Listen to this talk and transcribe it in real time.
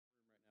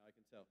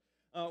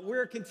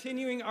We're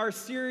continuing our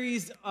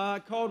series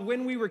called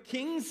When We Were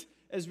Kings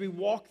as we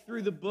walk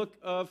through the book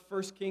of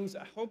 1 Kings.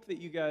 I hope that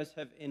you guys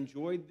have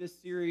enjoyed this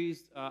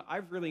series.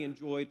 I've really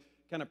enjoyed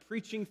kind of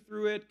preaching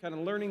through it, kind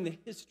of learning the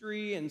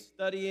history and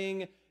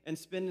studying and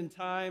spending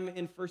time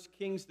in 1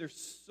 Kings.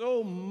 There's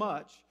so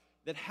much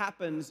that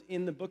happens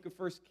in the book of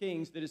 1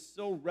 Kings that is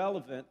so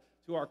relevant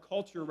to our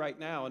culture right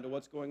now and to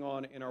what's going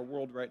on in our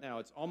world right now.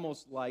 It's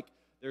almost like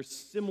there's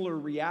similar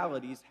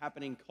realities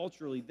happening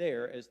culturally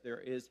there as there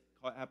is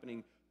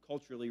happening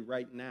culturally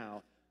right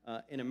now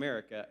in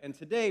America. And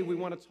today we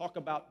want to talk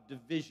about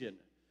division.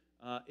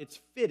 It's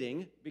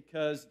fitting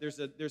because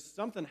there's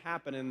something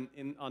happening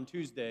on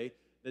Tuesday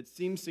that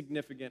seems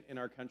significant in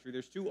our country.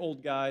 There's two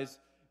old guys,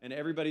 and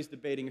everybody's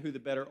debating who the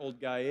better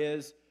old guy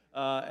is,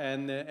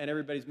 and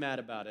everybody's mad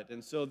about it.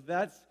 And so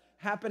that's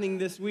happening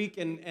this week,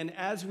 and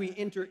as we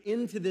enter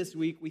into this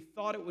week, we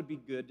thought it would be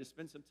good to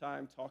spend some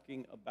time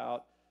talking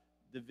about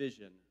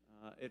division.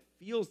 It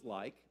feels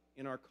like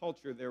in our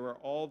culture there are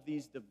all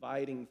these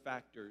dividing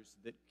factors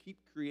that keep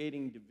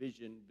creating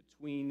division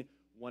between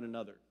one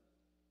another.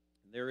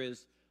 There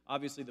is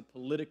obviously the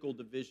political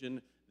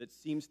division that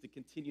seems to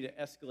continue to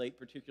escalate,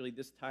 particularly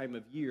this time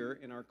of year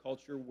in our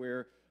culture,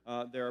 where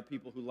there are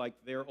people who like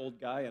their old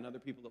guy and other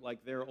people that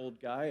like their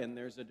old guy, and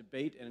there's a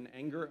debate and an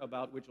anger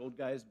about which old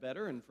guy is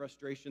better and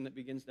frustration that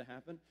begins to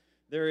happen.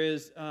 There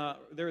is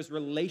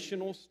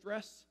relational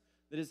stress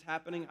that is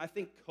happening. I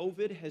think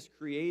COVID has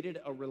created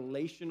a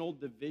relational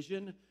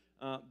division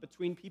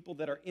between people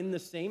that are in the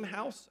same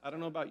house. I don't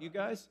know about you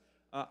guys.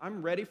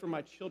 I'm ready for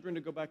my children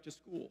to go back to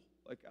school.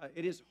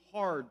 It is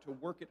hard to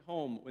work at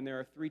home when there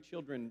are 3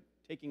 children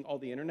taking all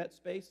the internet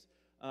space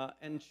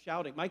and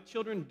shouting. My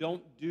children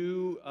don't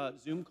do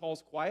Zoom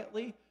calls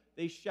quietly.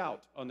 They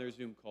shout on their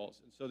Zoom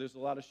calls. And so there's a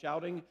lot of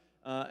shouting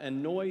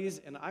and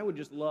noise, and I would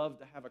just love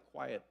to have a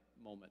quiet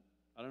moment.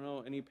 I don't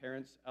know, any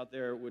parents out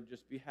there would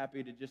just be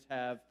happy to just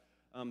have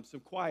some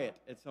quiet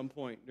at some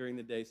point during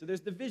the day. So there's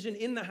division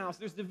in the house.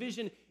 There's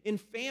division in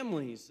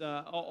families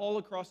all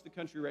across the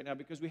country right now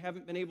because we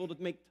haven't been able to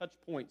make touch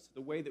points the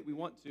way that we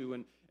want to.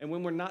 And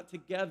when we're not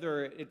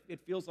together, it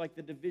feels like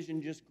the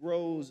division just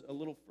grows a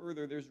little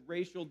further. There's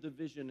racial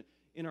division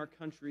in our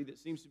country that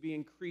seems to be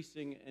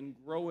increasing and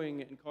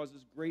growing and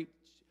causes great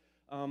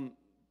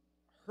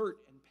hurt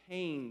and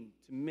pain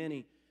to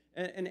many.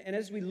 And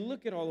as we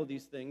look at all of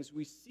these things,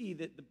 we see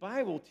that the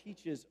Bible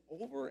teaches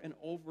over and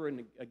over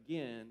and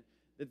again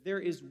that there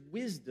is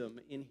wisdom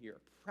in here,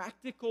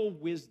 practical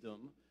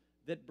wisdom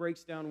that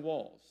breaks down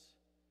walls.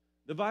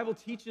 The Bible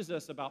teaches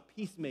us about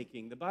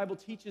peacemaking. The Bible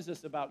teaches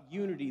us about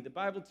unity. The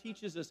Bible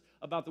teaches us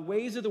about the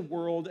ways of the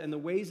world and the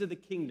ways of the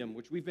kingdom,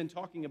 which we've been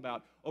talking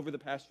about over the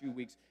past few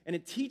weeks. And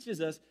it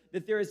teaches us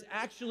that there is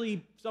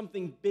actually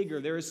something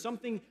bigger. There is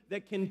something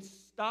that can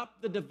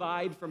stop the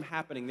divide from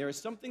happening. There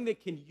is something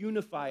that can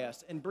unify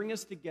us and bring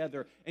us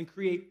together and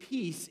create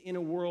peace in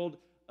a world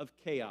of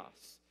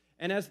chaos.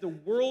 And as the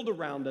world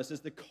around us,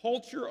 as the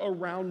culture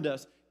around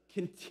us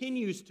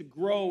continues to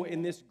grow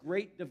in this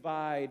great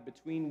divide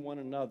between one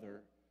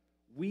another,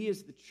 we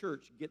as the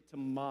church get to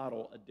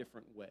model a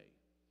different way.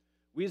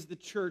 We as the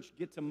church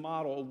get to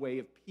model a way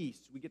of peace.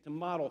 We get to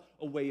model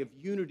a way of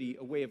unity,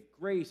 a way of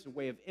grace, a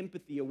way of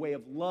empathy, a way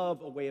of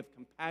love, a way of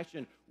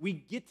compassion. We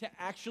get to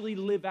actually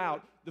live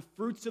out the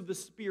fruits of the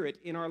Spirit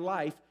in our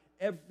life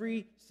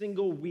every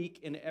single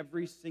week and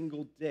every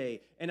single day.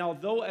 And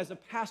although as a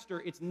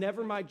pastor, it's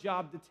never my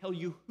job to tell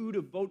you who to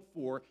vote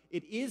for,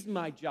 it is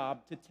my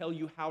job to tell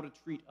you how to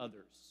treat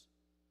others.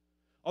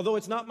 Although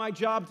it's not my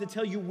job to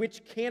tell you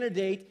which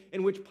candidate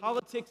and which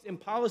politics and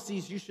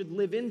policies you should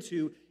live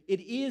into,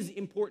 it is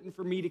important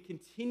for me to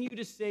continue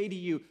to say to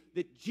you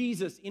that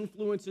Jesus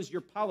influences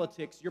your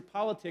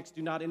politics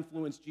do not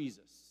influence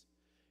Jesus.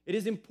 It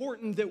is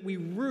important that we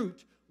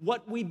root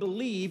what we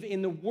believe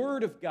in the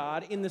Word of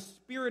God, in the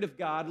Spirit of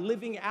God,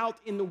 living out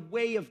in the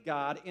way of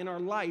God in our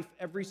life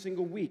every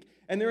single week.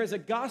 And there is a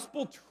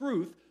gospel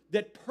truth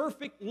that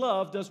perfect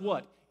love does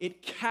what?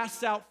 It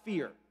casts out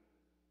fear.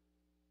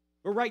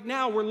 But right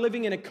now we're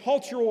living in a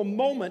cultural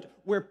moment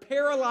where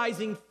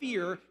paralyzing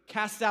fear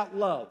casts out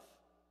love.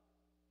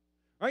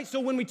 All right,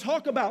 so when we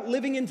talk about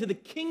living into the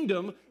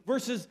kingdom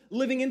versus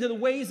living into the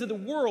ways of the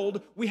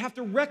world, we have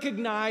to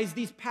recognize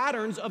these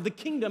patterns of the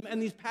kingdom and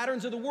these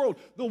patterns of the world.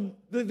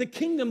 The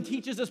kingdom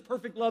teaches us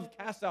perfect love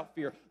casts out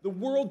fear. The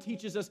world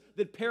teaches us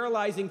that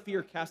paralyzing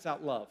fear casts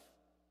out love.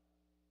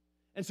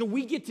 And so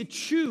we get to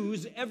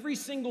choose every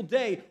single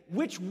day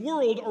which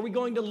world are we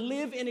going to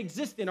live and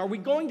exist in. Are we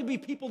going to be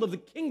people of the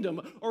kingdom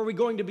or are we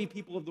going to be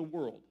people of the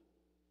world?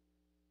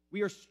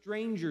 We are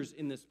strangers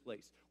in this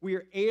place. We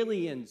are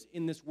aliens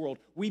in this world.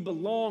 We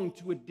belong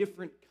to a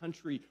different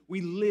country. We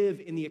live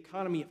in the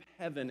economy of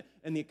heaven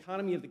and the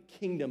economy of the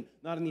kingdom,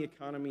 not in the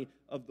economy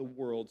of the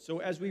world. So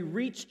as we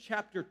reach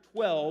chapter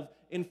 12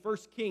 in 1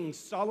 Kings,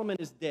 Solomon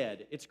is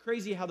dead. It's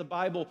crazy how the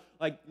Bible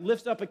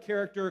lifts up a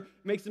character,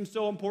 makes them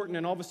so important,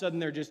 and all of a sudden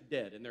they're just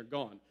dead and they're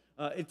gone.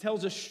 It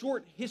tells a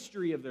short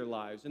history of their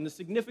lives, and the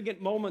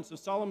significant moments of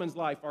Solomon's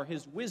life are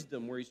his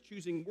wisdom, where he's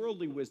choosing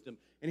worldly wisdom,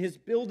 and his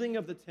building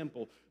of the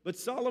temple. But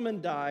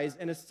Solomon dies,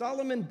 and as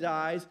Solomon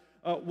dies,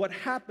 what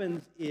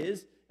happens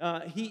is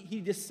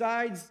he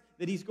decides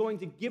that he's going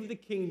to give the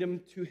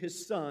kingdom to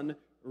his son,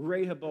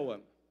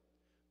 Rehoboam.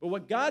 But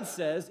what God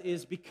says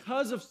is,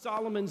 because of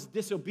Solomon's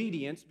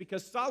disobedience,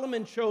 because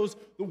Solomon chose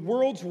the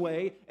world's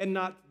way and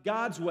not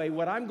God's way,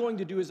 what I'm going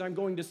to do is I'm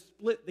going to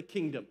split the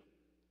kingdom.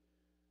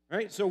 All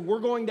right? So we're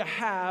going to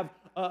have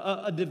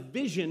a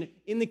division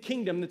in the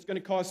kingdom that's going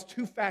to cause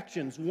two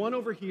factions, one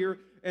over here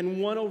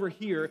and one over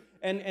here.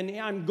 And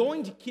I'm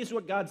going to, here's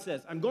what God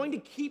says, I'm going to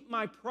keep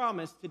my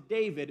promise to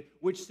David,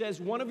 which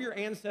says one of your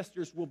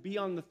ancestors will be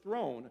on the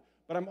throne,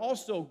 but I'm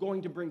also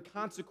going to bring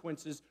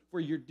consequences for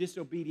your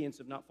disobedience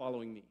of not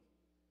following me.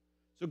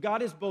 So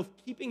God is both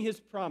keeping his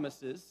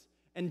promises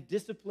and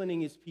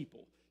disciplining his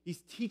people.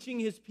 He's teaching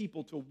his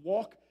people to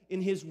walk in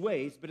his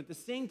ways, but at the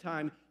same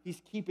time,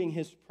 he's keeping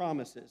his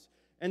promises.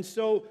 And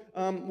so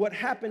what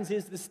happens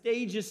is the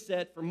stage is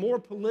set for more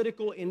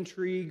political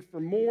intrigue,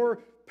 for more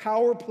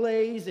power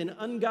plays and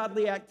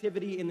ungodly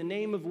activity in the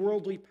name of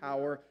worldly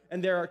power,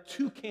 and there are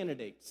two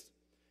candidates.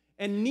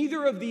 And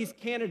neither of these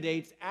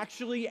candidates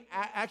actually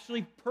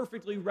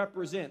perfectly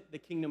represent the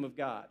kingdom of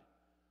God.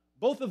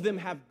 Both of them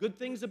have good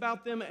things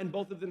about them, and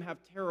both of them have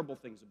terrible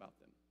things about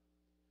them.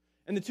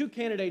 And the two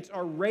candidates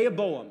are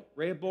Rehoboam.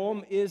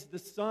 Rehoboam is the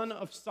son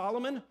of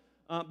Solomon.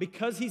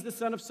 Because he's the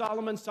son of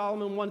Solomon,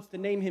 Solomon wants to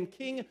name him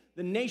king.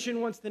 The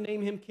nation wants to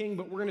name him king,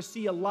 but we're going to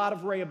see a lot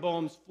of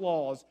Rehoboam's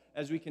flaws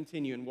as we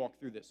continue and walk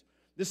through this.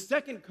 The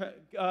second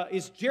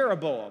is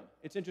Jeroboam.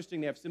 It's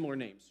interesting they have similar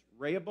names.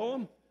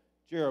 Rehoboam,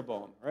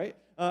 Jeroboam, right?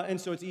 And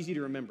so it's easy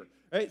to remember,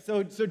 right?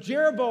 So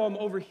Jeroboam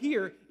over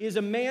here is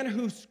a man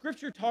who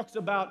Scripture talks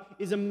about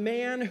is a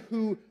man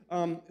who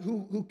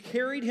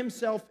carried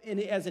himself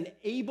as an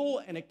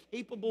able and a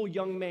capable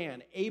young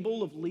man,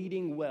 able of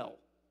leading well.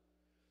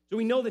 So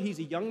we know that he's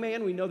a young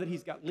man. We know that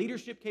he's got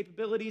leadership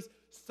capabilities.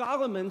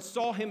 Solomon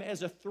saw him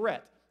as a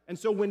threat. And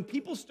so when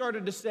people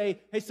started to say,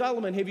 hey,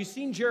 Solomon, have you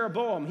seen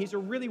Jeroboam? He's a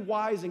really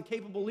wise and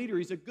capable leader.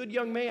 He's a good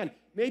young man.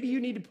 Maybe you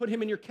need to put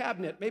him in your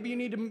cabinet. Maybe you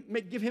need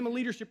to give him a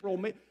leadership role.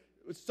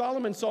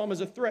 Solomon saw him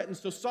as a threat, and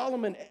so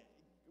Solomon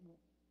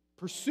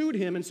pursued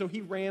him, and so he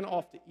ran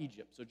off to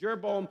Egypt. So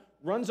Jeroboam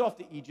runs off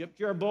to Egypt.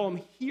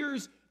 Jeroboam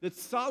hears that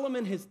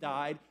Solomon has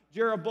died.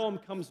 Jeroboam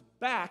comes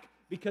back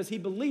because he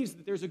believes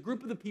that there's a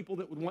group of the people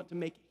that would want to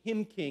make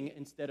him king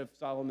instead of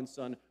Solomon's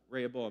son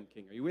Rehoboam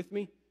king. Are you with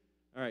me?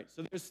 All right,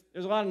 so there's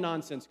a lot of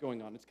nonsense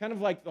going on. It's kind of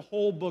like the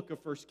whole book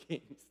of 1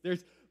 Kings.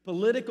 There's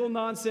political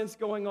nonsense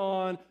going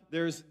on.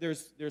 There's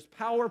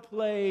power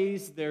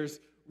plays.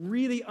 There's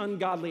really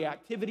ungodly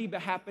activity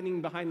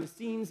happening behind the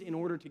scenes in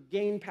order to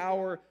gain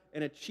power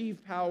and achieve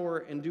power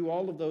and do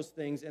all of those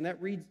things. And that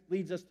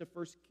leads us to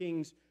 1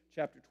 Kings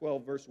chapter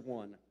 12, verse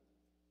 1.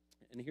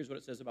 And here's what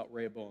it says about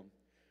Rehoboam.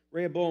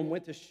 Rehoboam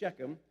went to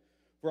Shechem,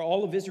 for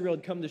all of Israel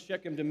had come to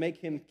Shechem to make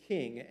him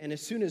king. And as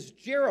soon as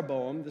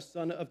Jeroboam, the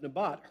son of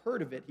Nebat,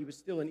 heard of it, he was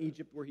still in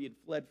Egypt where he had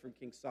fled from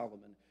King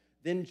Solomon.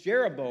 Then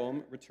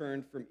Jeroboam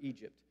returned from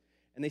Egypt.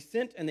 And they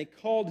sent and they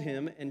called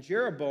him, and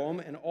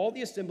Jeroboam and all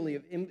the assembly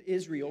of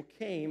Israel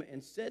came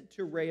and said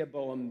to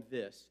Rehoboam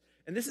this.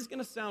 And this is going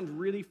to sound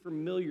really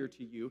familiar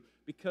to you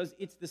because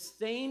it's the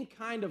same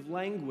kind of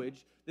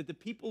language that the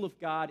people of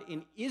God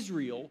in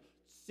Israel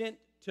sent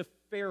to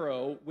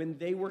Pharaoh when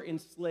they were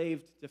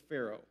enslaved to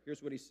Pharaoh.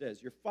 Here's what he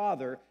says. Your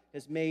father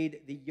has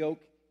made the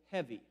yoke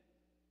heavy.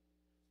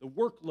 The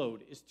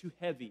workload is too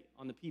heavy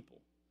on the people.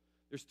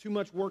 There's too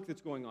much work that's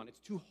going on.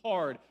 It's too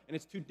hard and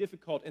it's too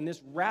difficult. And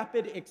this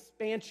rapid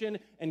expansion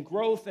and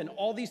growth and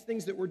all these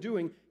things that we're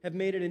doing have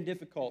made it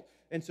difficult.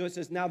 And so it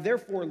says, now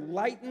therefore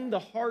lighten the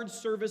hard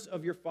service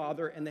of your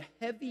father and the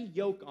heavy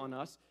yoke on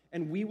us,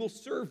 and we will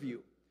serve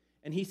you.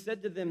 And he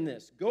said to them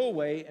this, go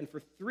away and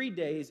for 3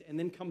 days and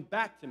then come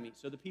back to me.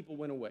 So the people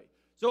went away.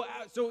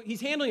 So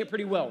he's handling it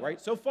pretty well, right?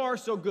 So far,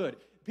 so good.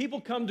 People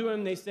come to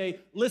him, they say,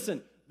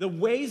 listen, the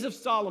ways of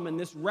Solomon,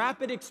 this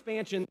rapid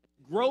expansion,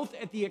 growth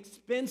at the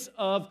expense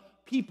of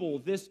people,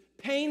 this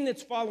pain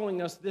that's following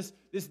us, this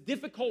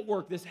difficult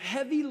work, this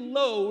heavy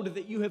load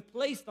that you have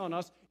placed on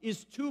us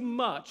is too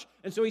much.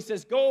 And so he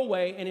says, go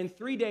away, and in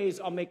 3 days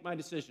I'll make my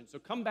decision. So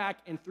come back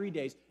in 3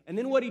 days. And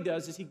then what he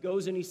does is he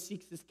goes and he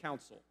seeks his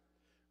counsel.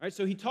 All right,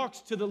 so he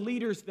talks to the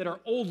leaders that are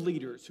old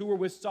leaders who were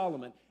with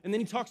Solomon. And then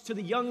he talks to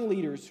the young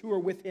leaders who are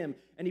with him.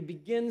 And he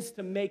begins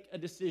to make a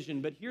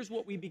decision. But here's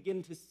what we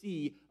begin to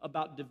see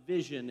about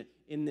division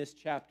in this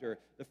chapter.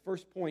 The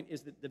first point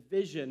is that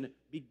division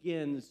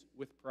begins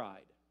with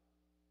pride.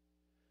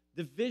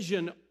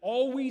 Division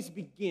always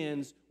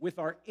begins with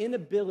our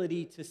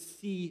inability to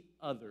see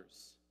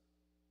others.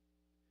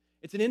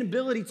 It's an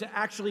inability to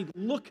actually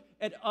look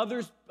at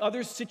others'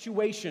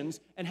 situations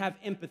and have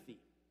empathy.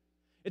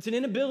 It's an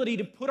inability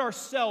to put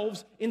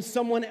ourselves in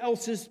someone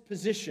else's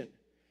position.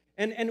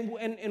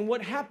 And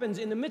what happens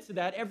in the midst of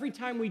that, every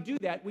time we do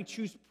that, we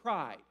choose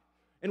pride.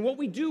 And what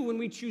we do when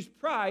we choose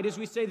pride is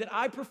we say that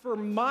I prefer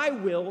my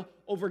will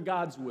over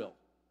God's will.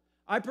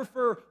 I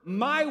prefer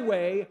my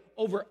way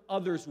over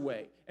others'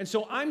 way. And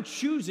so I'm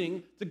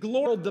choosing to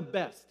glory the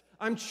best.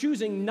 I'm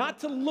choosing not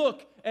to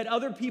look at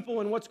other people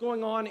and what's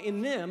going on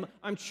in them.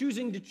 I'm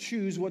choosing to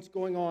choose what's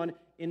going on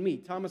in me.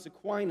 Thomas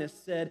Aquinas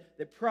said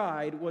that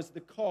pride was the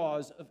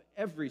cause of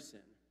every sin.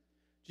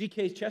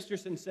 G.K.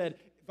 Chesterton said,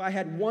 if I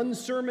had one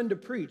sermon to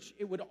preach,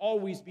 it would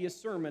always be a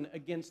sermon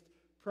against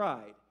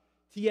pride.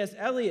 T.S.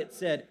 Eliot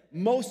said,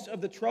 most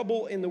of the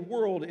trouble in the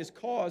world is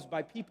caused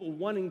by people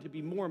wanting to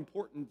be more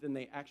important than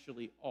they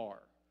actually are.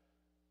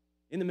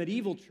 In the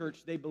medieval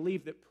church, they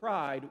believed that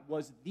pride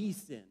was the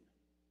sin.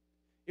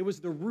 It was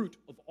the root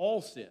of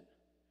all sin.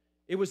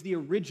 It was the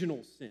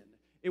original sin.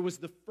 It was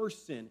the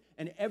first sin.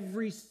 And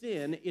every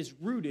sin is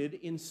rooted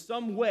in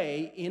some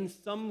way, in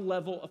some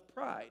level of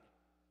pride,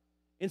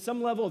 in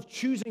some level of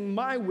choosing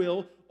my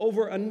will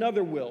over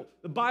another will.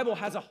 The Bible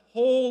has a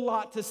whole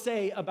lot to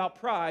say about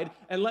pride,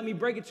 and let me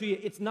break it to you,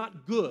 it's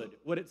not good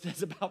what it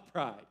says about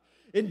pride.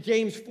 In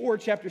James 4,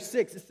 chapter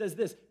 6, it says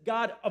this,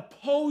 God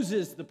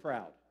opposes the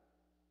proud,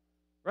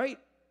 right?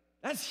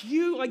 That's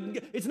huge.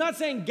 Like, it's not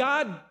saying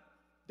God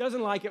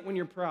doesn't like it when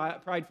you're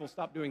prideful.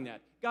 Stop doing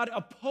that. God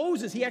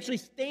opposes. He actually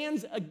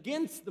stands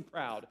against the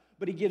proud,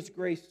 but he gives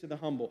grace to the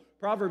humble.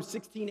 Proverbs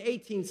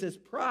 16:18 says,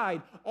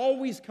 pride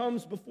always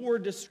comes before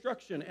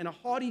destruction, and a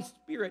haughty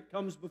spirit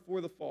comes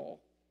before the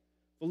fall.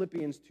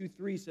 Philippians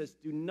 2:3 says,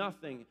 do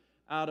nothing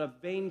out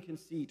of vain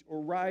conceit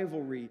or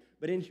rivalry,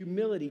 but in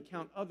humility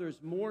count others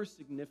more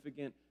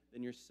significant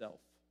than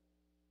yourself.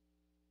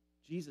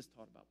 Jesus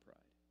taught about pride.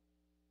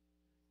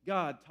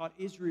 God taught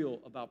Israel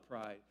about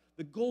pride.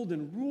 The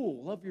golden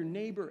rule, love your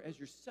neighbor as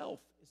yourself,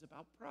 is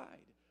about pride.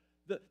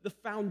 The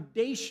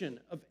foundation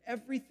of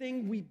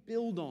everything we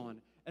build on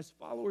as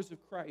followers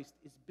of Christ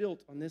is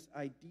built on this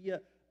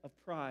idea of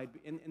pride.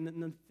 And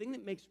the thing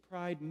that makes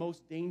pride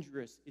most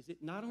dangerous is it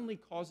not only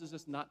causes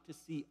us not to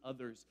see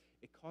others,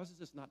 it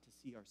causes us not to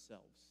see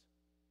ourselves.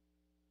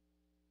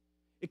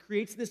 It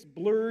creates this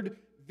blurred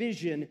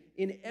vision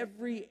in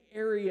every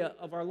area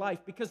of our life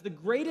because the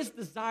greatest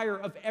desire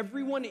of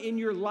everyone in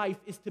your life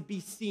is to be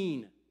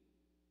seen.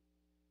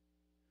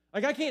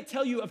 Like, I can't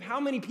tell you of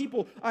how many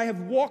people I have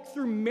walked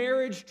through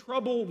marriage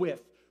trouble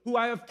with, who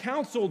I have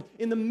counseled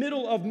in the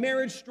middle of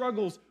marriage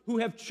struggles, who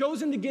have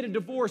chosen to get a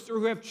divorce or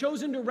who have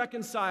chosen to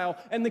reconcile.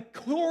 And the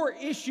core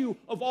issue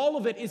of all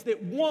of it is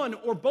that one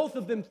or both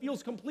of them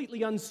feels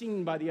completely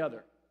unseen by the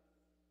other.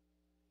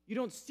 You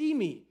don't see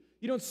me.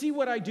 You don't see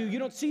what I do. You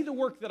don't see the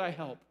work that I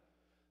help.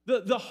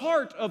 The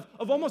heart of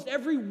almost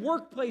every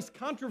workplace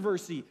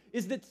controversy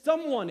is that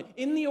someone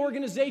in the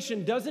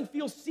organization doesn't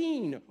feel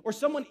seen, or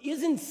someone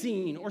isn't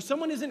seen, or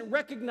someone isn't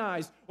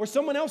recognized, or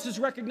someone else is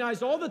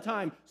recognized all the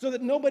time so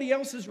that nobody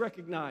else is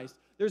recognized.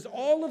 There's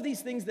all of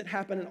these things that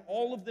happen, and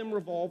all of them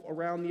revolve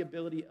around the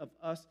ability of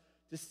us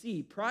to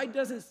see. Pride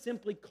doesn't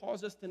simply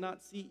cause us to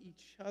not see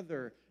each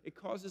other. It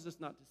causes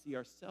us not to see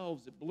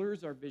ourselves. It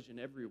blurs our vision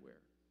everywhere.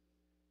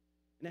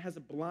 And it has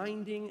a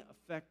blinding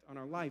effect on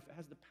our life. It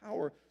has the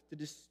power to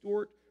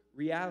distort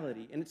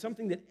reality. And it's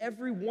something that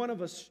every one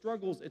of us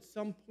struggles at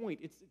some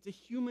point. It's a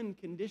human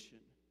condition.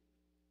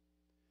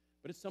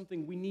 But it's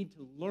something we need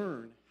to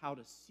learn how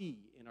to see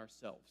in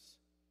ourselves.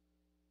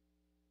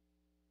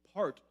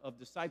 Part of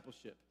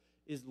discipleship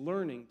is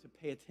learning to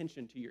pay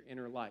attention to your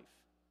inner life.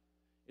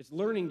 It's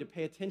learning to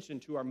pay attention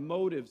to our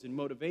motives and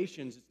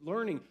motivations. It's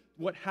learning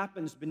what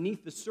happens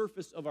beneath the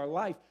surface of our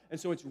life. And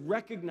so it's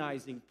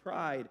recognizing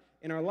pride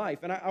in our life.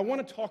 And I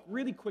want to talk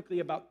really quickly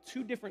about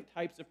two different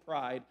types of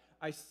pride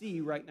I see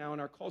right now in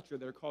our culture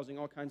that are causing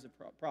all kinds of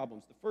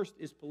problems. The first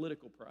is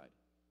political pride.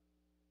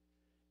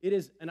 It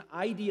is an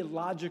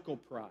ideological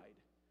pride.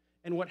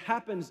 And what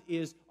happens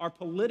is our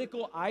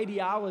political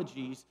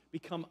ideologies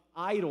become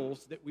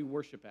idols that we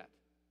worship at.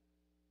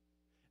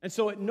 And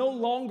so it no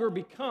longer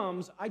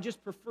becomes, I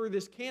just prefer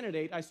this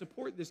candidate, I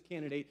support this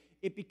candidate.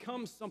 It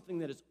becomes something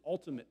that is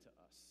ultimate to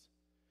us.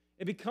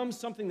 It becomes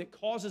something that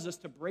causes us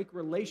to break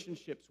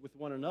relationships with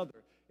one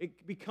another.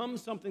 It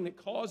becomes something that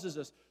causes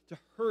us to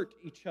hurt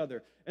each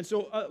other. And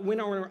so when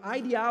our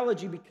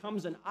ideology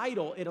becomes an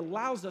idol, it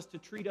allows us to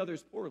treat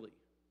others poorly.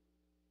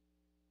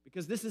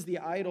 Because this is the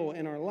idol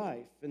in our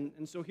life.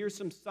 And so here's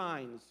some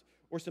signs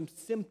or some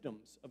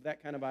symptoms of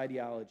that kind of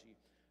ideology.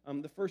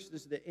 The first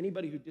is that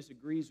anybody who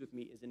disagrees with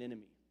me is an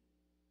enemy.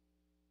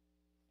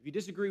 If you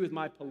disagree with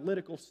my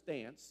political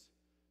stance,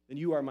 then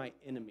you are my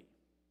enemy.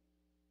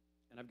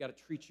 And I've got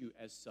to treat you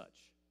as such.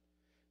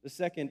 The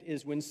second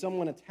is when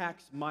someone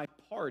attacks my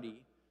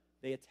party,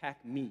 they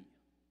attack me.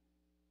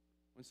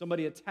 When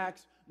somebody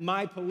attacks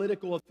my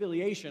political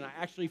affiliation, I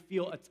actually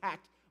feel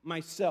attacked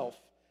myself.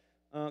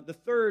 The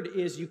third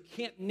is you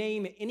can't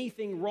name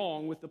anything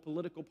wrong with the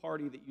political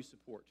party that you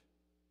support.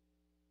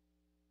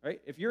 Right?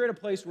 If you're at a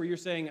place where you're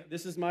saying,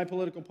 this is my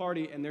political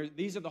party, and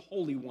these are the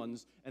holy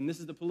ones, and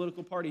this is the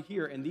political party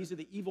here, and these are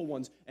the evil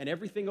ones, and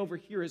everything over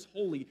here is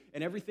holy,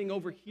 and everything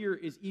over here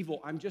is evil,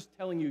 I'm just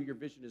telling you your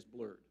vision is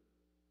blurred.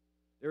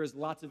 There is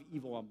lots of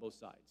evil on both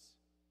sides.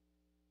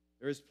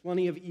 There is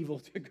plenty of evil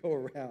to go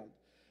around.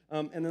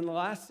 And then the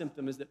last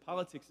symptom is that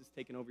politics has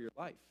taken over your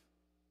life.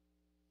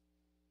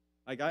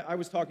 Like I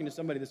was talking to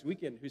somebody this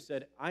weekend who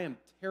said, I am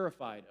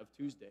terrified of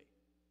Tuesday.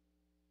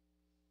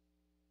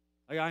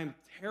 Like I am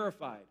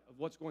terrified of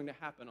what's going to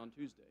happen on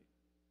Tuesday.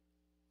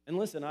 And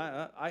listen,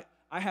 I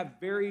have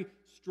very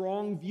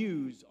strong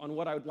views on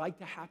what I would like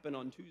to happen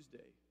on Tuesday.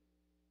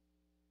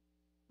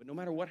 But no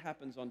matter what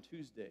happens on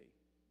Tuesday,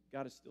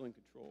 God is still in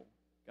control.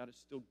 God is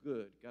still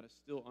good. God is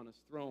still on his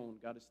throne.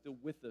 God is still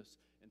with us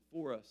and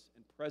for us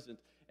and present.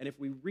 And if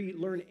we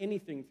learn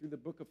anything through the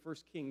book of 1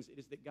 Kings, it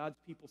is that God's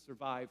people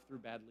survive through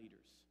bad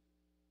leaders.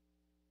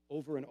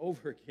 Over and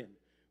over again,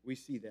 we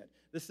see that.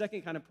 The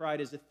second kind of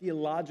pride is a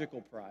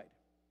theological pride.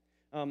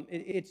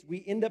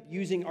 We end up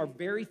using our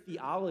very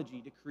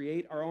theology to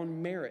create our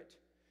own merit.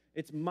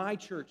 It's my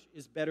church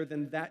is better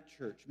than that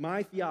church.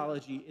 My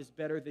theology is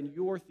better than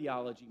your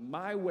theology.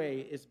 My way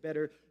is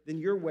better than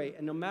your way.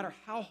 And no matter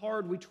how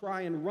hard we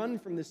try and run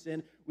from the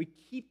sin, we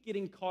keep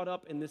getting caught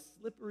up in this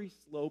slippery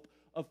slope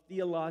of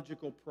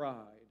theological pride.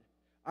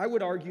 I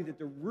would argue that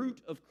the root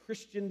of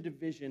Christian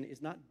division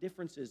is not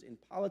differences in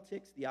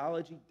politics,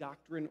 theology,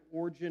 doctrine,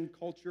 origin,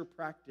 culture,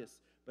 practice,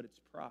 but it's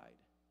pride.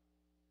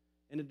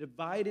 And a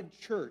divided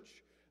church,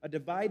 a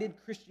divided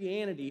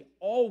Christianity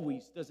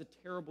always does a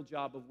terrible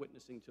job of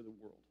witnessing to the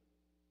world.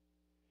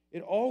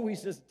 It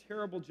always does a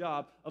terrible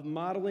job of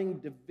modeling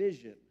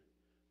division.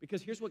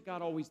 Because here's what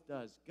God always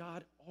does.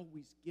 God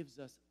always gives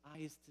us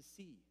eyes to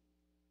see.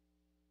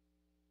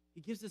 He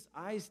gives us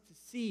eyes to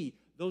see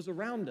those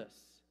around us.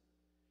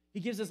 He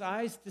gives us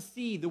eyes to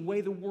see the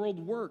way the world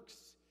works.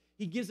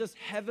 He gives us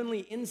heavenly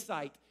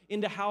insight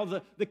into how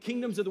the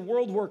kingdoms of the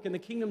world work and the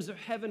kingdoms of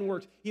heaven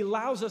works. He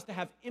allows us to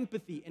have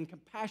empathy and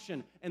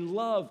compassion and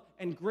love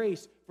and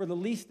grace for the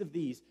least of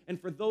these and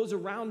for those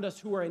around us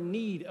who are in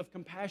need of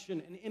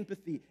compassion and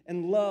empathy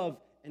and love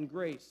and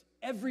grace.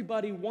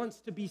 Everybody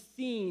wants to be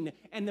seen,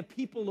 and the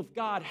people of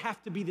God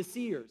have to be the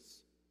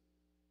seers.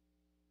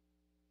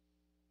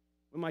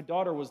 When my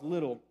daughter was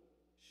little,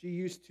 she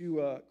used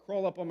to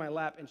crawl up on my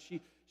lap, and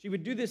she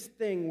would do this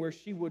thing where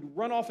she would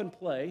run off and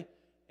play,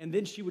 and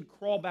then she would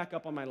crawl back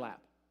up on my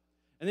lap.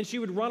 And then she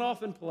would run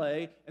off and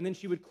play, and then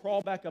she would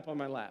crawl back up on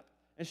my lap.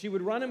 And she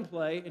would run and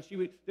play,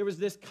 and there was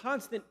this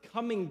constant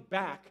coming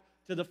back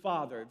to the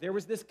Father. There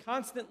was this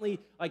constantly,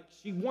 like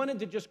she wanted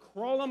to just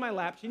crawl on my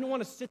lap. She didn't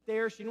want to sit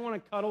there. She didn't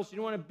want to cuddle. She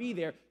didn't want to be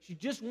there. She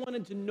just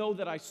wanted to know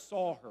that I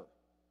saw her.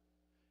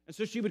 And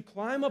so she would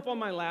climb up on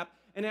my lap.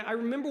 And I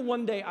remember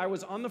one day I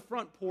was on the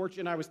front porch,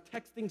 and I was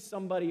texting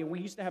somebody, and we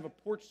used to have a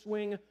porch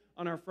swing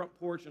on our front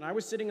porch, and I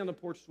was sitting on the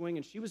porch swing,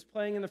 and she was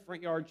playing in the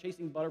front yard,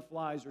 chasing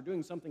butterflies or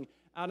doing something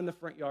out in the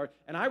front yard,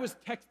 and I was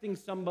texting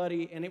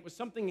somebody, and it was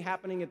something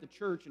happening at the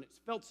church, and it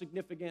felt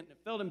significant, and it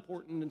felt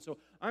important, and so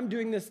I'm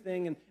doing this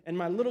thing, and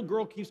my little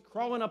girl keeps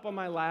crawling up on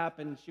my lap,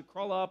 and she'll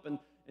crawl up, and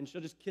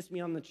she'll just kiss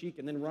me on the cheek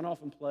and then run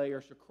off and play,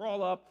 or she'll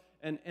crawl up,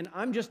 and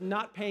I'm just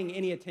not paying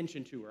any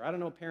attention to her. I don't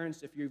know,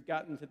 parents, if you've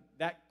gotten to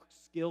that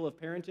skill of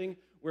parenting,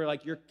 where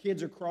like your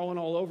kids are crawling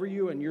all over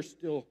you, and you're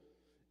still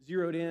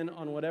zeroed in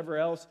on whatever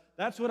else.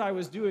 That's what I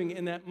was doing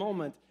in that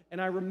moment. And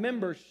I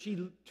remember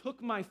she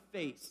took my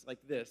face like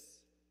this,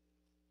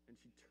 and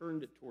she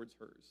turned it towards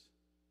hers.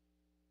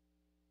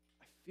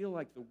 I feel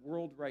like the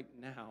world right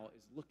now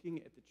is looking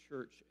at the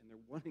church, and they're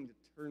wanting to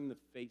turn the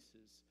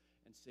faces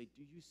and say,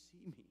 do you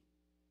see me?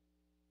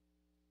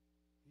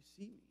 Do you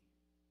see me?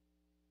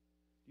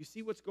 Do you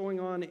see what's going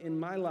on in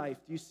my life?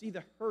 Do you see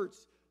the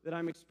hurts that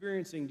I'm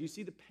experiencing? Do you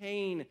see the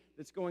pain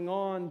that's going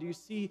on? Do you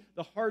see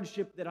the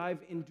hardship that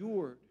I've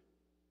endured?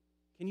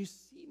 Can you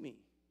see me?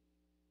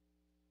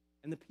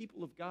 And the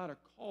people of God are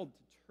called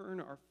to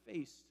turn our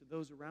face to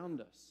those around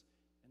us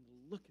and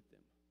look at them.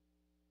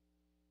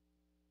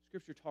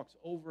 Scripture talks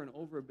over and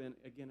over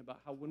again about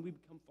how when we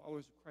become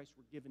followers of Christ,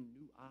 we're given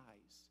new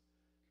eyes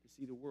to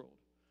see the world.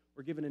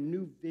 We're given a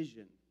new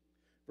vision.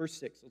 Verse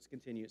 6, let's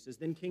continue. It says,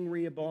 Then King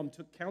Rehoboam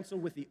took counsel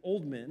with the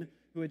old men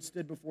who had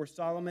stood before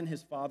Solomon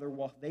his father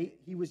while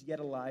he was yet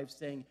alive,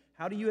 saying,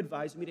 How do you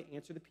advise me to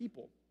answer the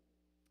people?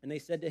 And they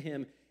said to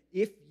him,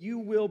 If you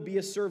will be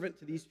a servant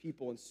to these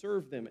people and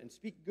serve them and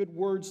speak good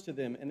words to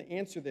them and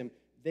answer them,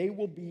 they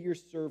will be your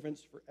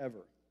servants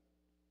forever.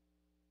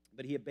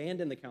 But he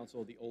abandoned the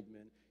counsel of the old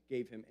men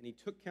gave him, and he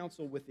took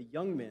counsel with the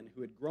young men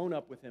who had grown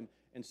up with him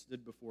and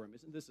stood before him.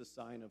 Isn't this a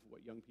sign of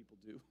what young people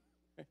do?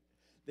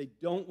 They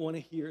don't want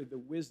to hear the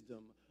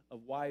wisdom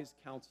of wise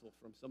counsel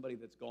from somebody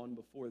that's gone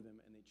before them,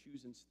 and they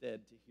choose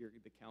instead to hear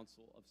the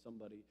counsel of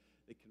somebody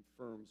that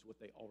confirms what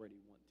they already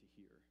want to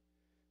hear.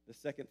 The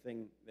second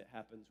thing that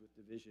happens with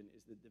division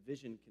is that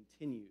division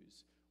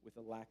continues with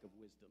a lack of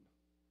wisdom.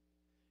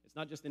 It's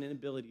not just an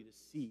inability to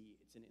see,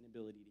 it's an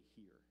inability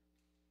to hear.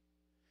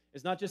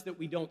 It's not just that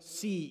we don't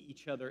see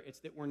each other, it's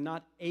that we're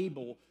not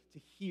able to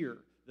hear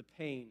the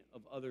pain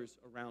of others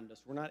around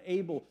us. We're not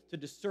able to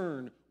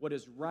discern what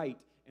is right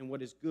and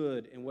what is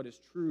good and what is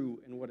true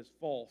and what is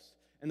false.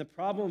 And the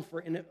problem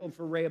for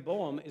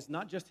Rehoboam is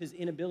not just his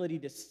inability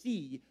to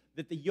see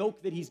that the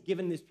yoke that he's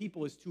given his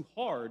people is too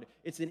hard.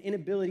 It's an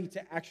inability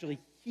to actually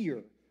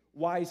hear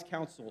wise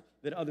counsel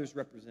that others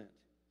represent.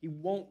 He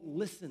won't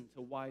listen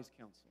to wise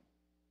counsel.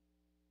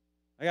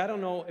 Like, I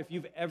don't know if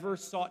you've ever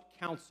sought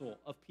counsel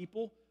of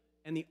people,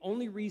 and the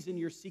only reason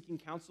you're seeking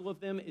counsel of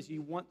them is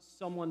you want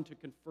someone to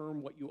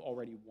confirm what you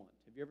already want.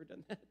 Have you ever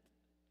done that?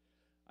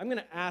 I'm going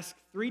to ask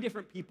 3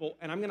 different people,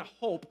 and I'm going to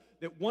hope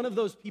that one of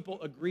those people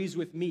agrees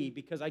with me,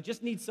 because I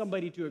just need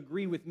somebody to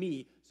agree with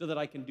me so that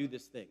I can do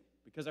this thing,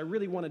 because I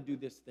really want to do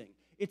this thing.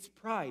 It's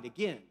pride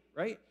again,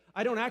 right?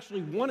 I don't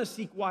actually want to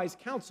seek wise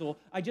counsel.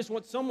 I just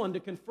want someone to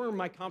confirm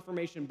my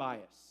confirmation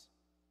bias.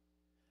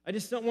 I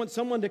just don't want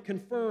someone to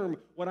confirm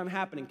what I'm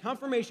happening.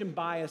 Confirmation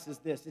bias is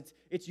this.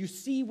 It's you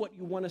see what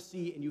you want to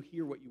see and you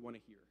hear what you want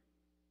to hear.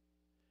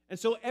 And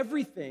so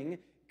everything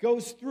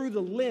goes through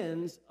the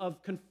lens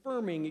of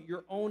confirming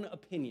your own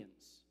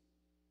opinions.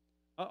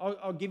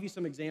 I'll give you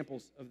some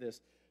examples of this.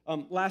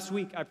 Last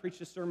week, I preached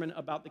a sermon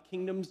about the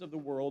kingdoms of the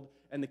world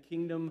and the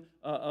kingdom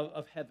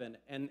of heaven.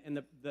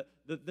 And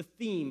the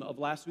theme of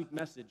last week's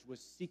message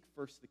was seek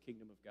first the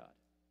kingdom of God.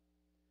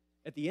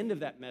 At the end of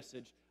that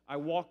message, I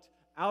walked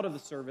out of the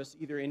service,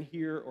 either in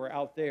here or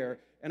out there,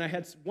 and I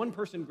had one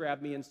person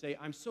grab me and say,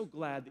 "I'm so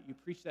glad that you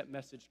preached that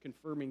message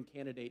confirming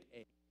candidate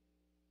A."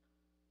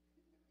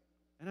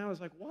 And I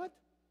was like, "What?"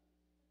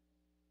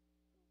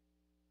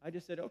 I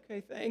just said,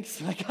 "Okay,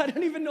 thanks." Like, I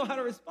don't even know how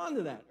to respond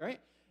to that,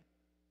 right?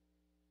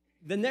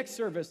 The next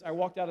service, I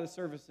walked out of the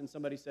service and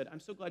somebody said,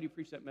 "I'm so glad you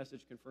preached that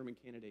message confirming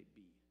candidate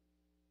B."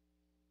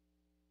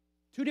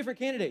 2 different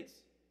candidates.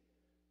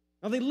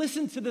 Now, they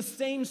listened to the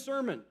same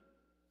sermon.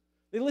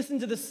 They listened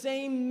to the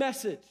same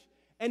message.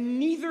 And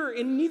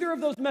in neither of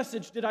those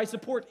messages did I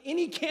support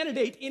any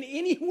candidate in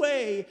any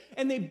way.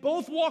 And they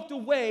both walked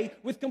away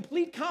with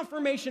complete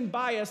confirmation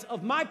bias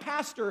of my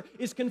pastor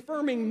is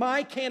confirming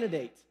my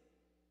candidate.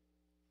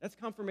 That's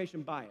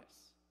confirmation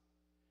bias.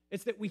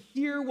 It's that we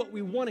hear what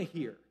we want to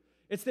hear.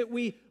 It's that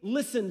we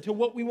listen to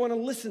what we want to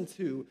listen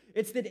to.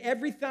 It's that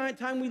every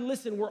time we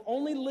listen, we're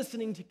only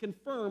listening to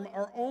confirm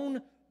our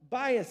own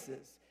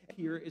biases.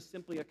 Here is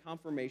simply a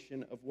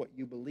confirmation of what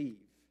you believe.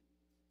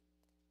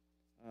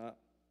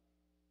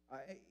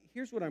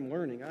 Here's what I'm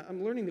learning.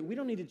 I'm learning that we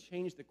don't need to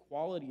change the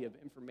quality of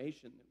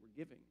information that we're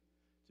giving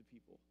to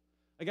people.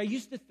 Like, I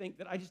used to think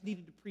that I just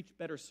needed to preach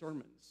better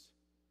sermons.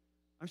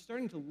 I'm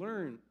starting to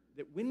learn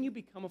that when you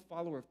become a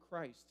follower of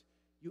Christ,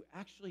 you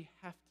actually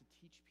have to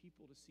teach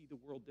people to see the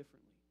world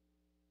differently.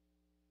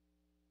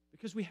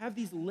 Because we have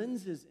these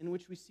lenses in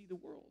which we see the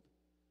world.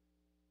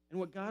 And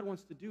what God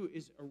wants to do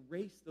is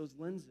erase those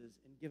lenses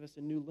and give us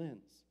a new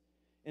lens.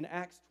 In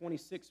Acts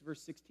 26,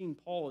 verse 16,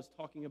 Paul is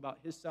talking about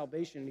his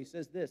salvation, and he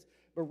says this,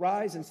 "But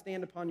rise and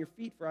stand upon your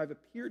feet, for I have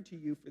appeared to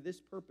you for this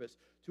purpose,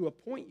 to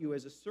appoint you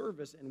as a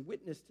service and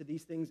witness to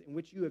these things in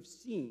which you have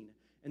seen,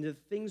 and to the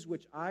things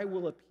which I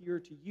will appear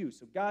to you."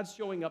 So God's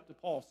showing up to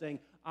Paul, saying,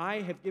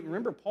 I have given,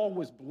 remember, Paul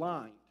was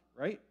blind,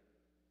 right?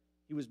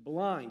 He was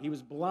blind. He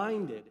was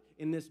blinded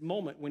in this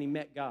moment when he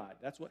met God.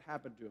 That's what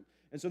happened to him.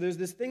 And so there's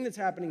this thing that's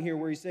happening here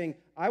where he's saying,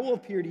 I will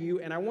appear to you,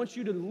 and I want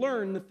you to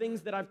learn the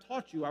things that I've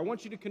taught you. I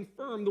want you to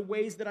confirm the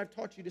ways that I've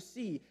taught you to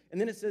see.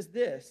 And then it says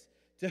this,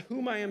 "To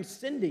whom I am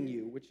sending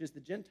you," which is the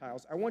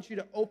Gentiles, "I want you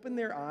to open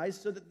their eyes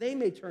so that they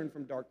may turn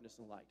from darkness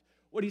and light."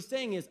 What he's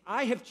saying is,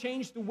 I have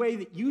changed the way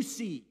that you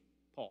see,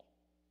 Paul.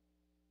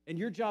 And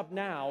your job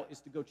now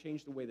is to go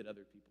change the way that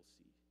other people see.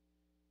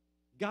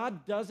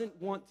 God doesn't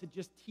want to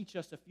just teach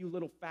us a few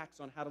little facts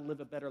on how to live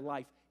a better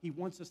life. He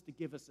wants us to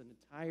give us an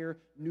entire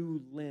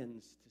new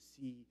lens to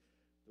see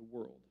the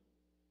world.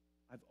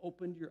 I've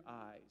opened your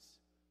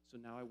eyes, so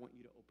now I want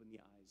you to open the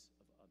eyes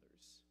of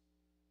others.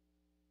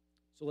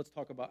 So let's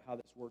talk about how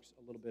this works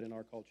a little bit in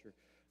our culture.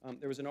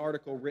 There was an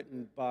article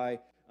written by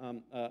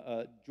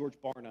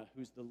George Barna,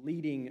 who's the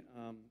leading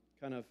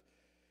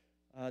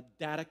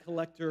data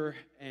collector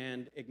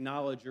and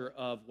acknowledger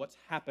of what's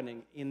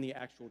happening in the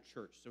actual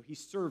church. So he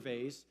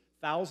surveys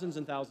thousands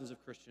and thousands of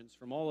Christians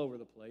from all over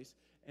the place,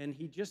 and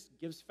he just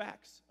gives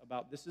facts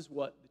about this is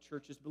what the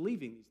church is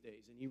believing these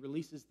days. And he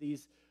releases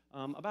these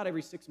about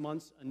every 6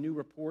 months, a new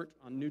report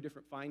on new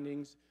different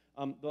findings.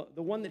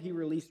 The one that he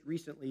released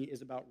recently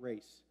is about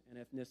race and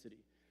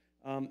ethnicity.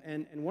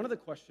 And one of the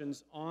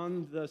questions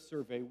on the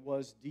survey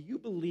was, do you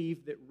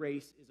believe that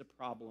race is a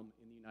problem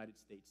in the United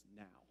States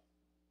now?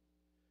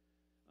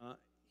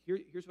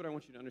 Here's what I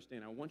want you to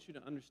understand. I want you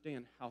to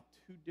understand how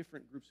 2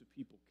 different groups of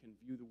people can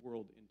view the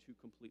world in 2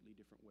 completely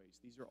different ways.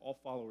 These are all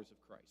followers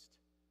of Christ.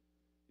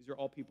 These are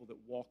all people that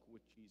walk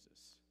with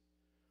Jesus.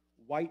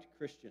 White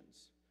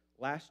Christians,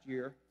 last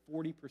year,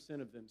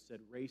 40% of them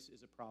said race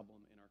is a problem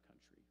in our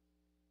country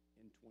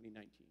in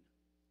 2019.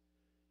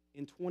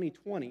 In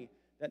 2020,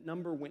 that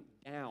number went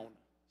down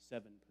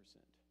 7%.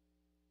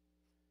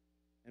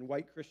 And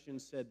white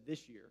Christians said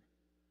this year,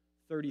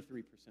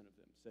 33% of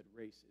them said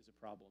race is a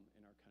problem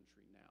in our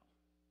country now.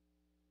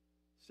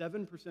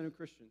 7% of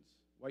Christians,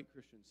 white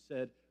Christians,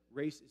 said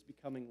race is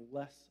becoming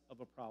less of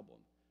a problem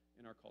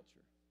in our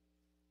culture.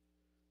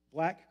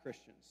 Black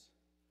Christians,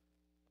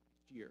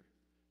 last year,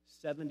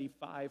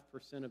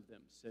 75% of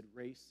them said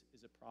race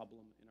is a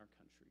problem in our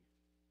country.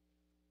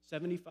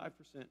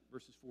 75%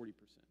 versus 40%,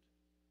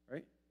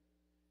 right?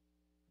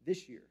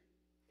 This year,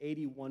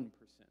 81%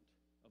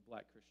 of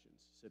black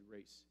Christians said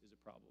race is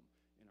a problem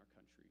in our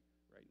country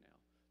right now.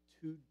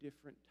 Two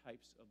different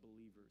types of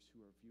believers who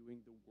are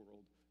viewing the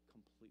world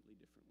completely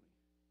differently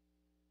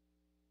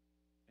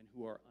and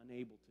who are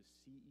unable to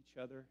see each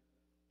other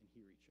and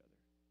hear each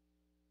other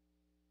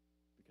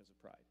because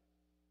of pride.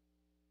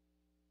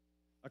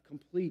 A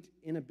complete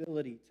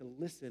inability to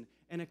listen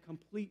and a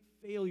complete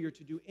failure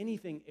to do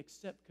anything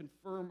except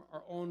confirm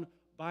our own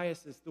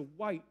biases. The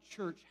white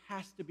church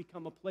has to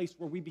become a place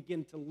where we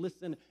begin to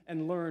listen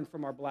and learn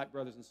from our black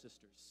brothers and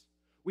sisters.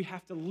 We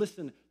have to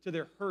listen to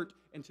their hurt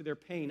and to their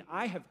pain.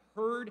 I have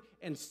heard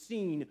and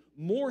seen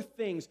more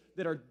things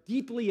that are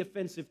deeply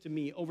offensive to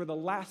me over the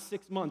last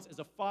 6 months as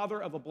a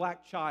father of a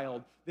black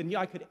child than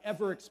I could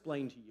ever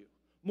explain to you.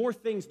 More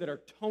things that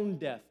are tone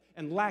deaf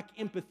and lack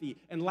empathy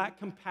and lack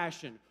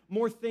compassion.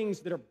 More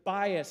things that are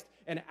biased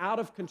and out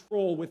of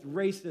control with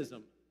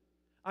racism.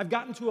 I've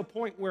gotten to a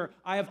point where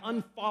I have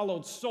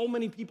unfollowed so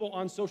many people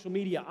on social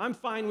media. I'm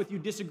fine with you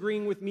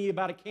disagreeing with me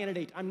about a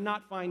candidate. I'm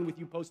not fine with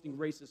you posting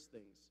racist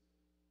things.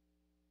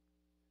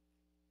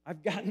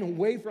 I've gotten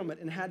away from it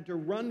and had to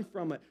run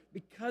from it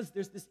because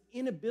there's this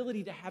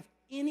inability to have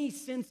any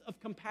sense of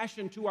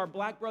compassion to our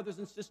black brothers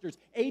and sisters.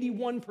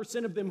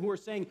 81% of them who are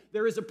saying,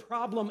 there is a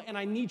problem and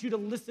I need you to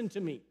listen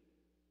to me.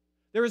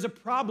 There is a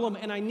problem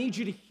and I need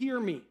you to hear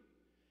me.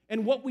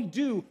 And what we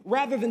do,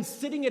 rather than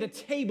sitting at a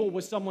table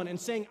with someone and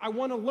saying, I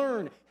want to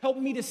learn, help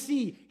me to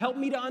see, help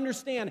me to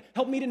understand,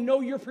 help me to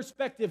know your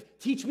perspective,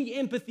 teach me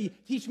empathy,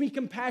 teach me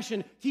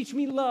compassion, teach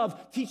me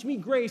love, teach me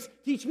grace,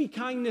 teach me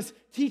kindness,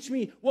 teach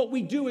me. What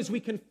we do is we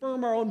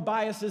confirm our own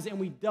biases and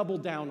we double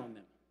down on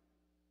them.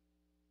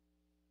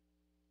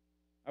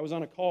 I was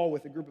on a call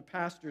with a group of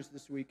pastors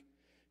this week.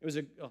 It was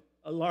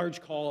a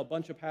large call, a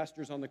bunch of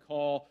pastors on the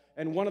call,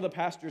 and one of the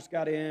pastors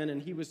got in,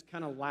 and he was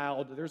kind of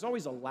loud. There's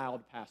always a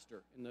loud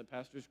pastor in the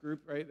pastors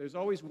group, right? There's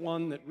always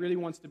one that really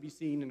wants to be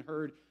seen and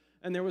heard,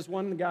 and there was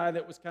one guy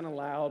that was kind of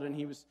loud, and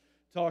he was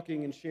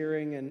talking and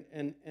sharing,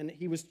 and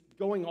he was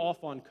going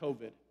off on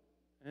COVID.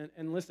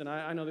 And listen,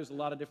 I know there's a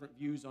lot of different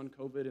views on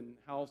COVID and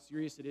how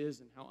serious it is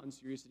and how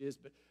unserious it is,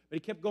 but he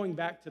kept going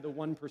back to the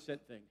 1%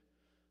 thing,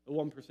 the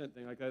 1%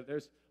 thing. Like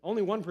there's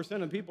only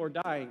 1% of people are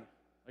dying.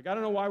 Like, I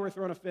don't know why we're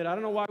throwing a fit. I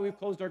don't know why we've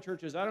closed our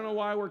churches. I don't know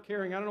why we're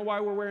caring. I don't know why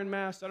we're wearing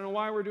masks. I don't know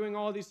why we're doing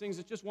all of these things.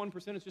 It's just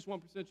 1%. It's just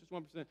 1%. It's just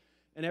 1%.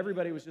 And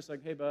everybody was just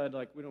like, hey, bud,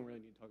 like, we don't really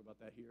need to talk about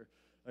that here.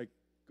 Like,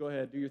 go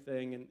ahead, do your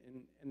thing.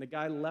 And the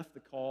guy left the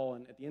call,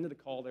 and at the end of the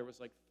call, there was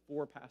like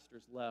 4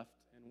 pastors left.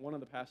 And one of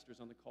the pastors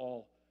on the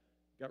call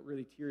got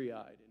really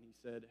teary-eyed, and he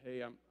said,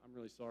 hey, I'm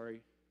really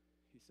sorry.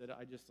 He said,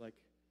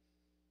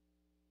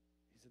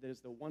 there's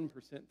the 1%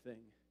 thing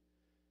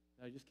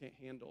that I just can't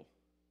handle.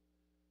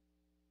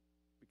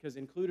 Because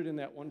included in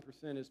that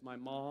 1% is my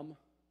mom,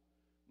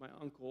 my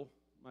uncle,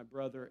 my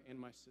brother, and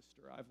my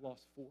sister. I've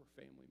lost 4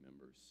 family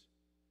members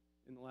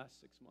in the last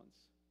 6 months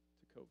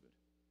to COVID.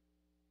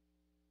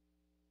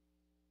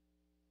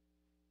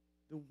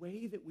 The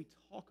way that we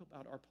talk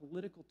about our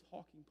political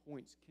talking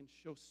points can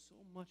show so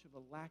much of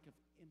a lack of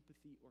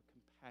empathy or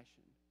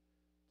compassion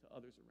to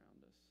others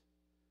around us.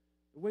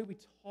 The way we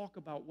talk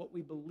about what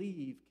we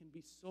believe can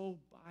be so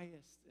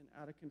biased and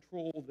out of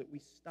control that we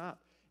stop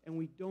and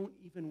we don't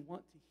even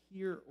want to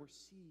hear or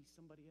see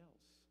somebody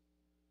else.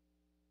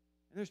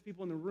 And there's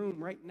people in the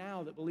room right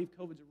now that believe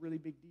COVID's a really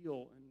big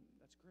deal, and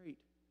that's great.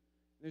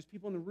 And there's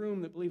people in the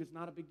room that believe it's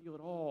not a big deal at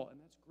all, and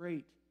that's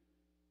great.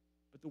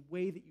 But the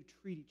way that you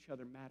treat each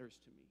other matters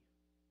to me.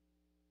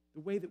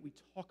 The way that we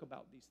talk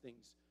about these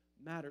things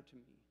matter to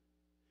me.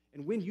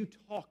 And when you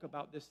talk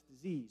about this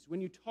disease,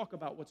 when you talk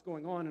about what's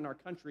going on in our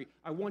country,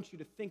 I want you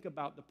to think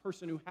about the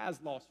person who has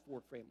lost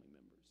 4 family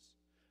members.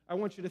 I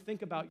want you to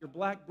think about your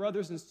black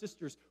brothers and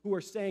sisters who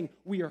are saying,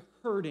 we are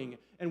hurting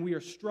and we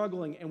are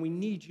struggling and we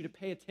need you to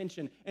pay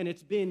attention. And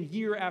it's been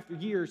year after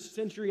year,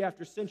 century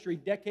after century,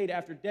 decade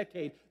after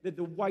decade that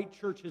the white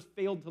church has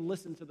failed to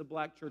listen to the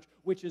black church,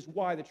 which is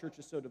why the church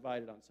is so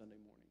divided on Sunday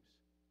mornings.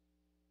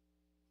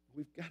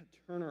 We've got to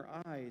turn our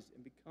eyes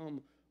and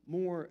become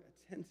more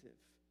attentive.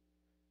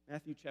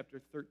 Matthew chapter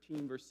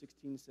 13, verse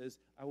 16 says,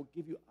 I will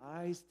give you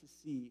eyes to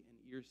see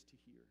and ears to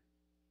hear.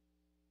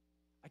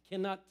 I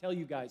cannot tell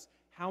you guys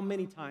how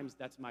many times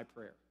that's my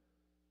prayer.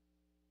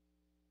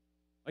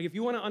 Like, if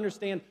you want to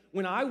understand,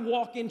 when I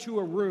walk into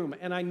a room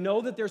and I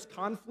know that there's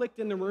conflict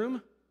in the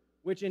room,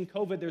 which in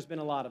COVID there's been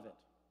a lot of it,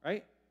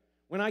 right?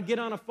 When I get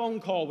on a phone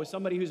call with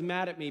somebody who's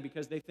mad at me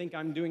because they think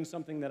I'm doing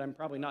something that I'm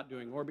probably not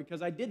doing, or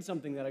because I did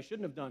something that I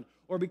shouldn't have done,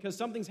 or because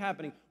something's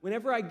happening,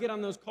 whenever I get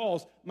on those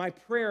calls, my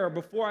prayer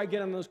before I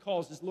get on those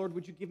calls is, Lord,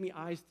 would you give me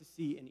eyes to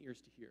see and ears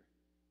to hear?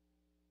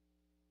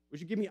 Would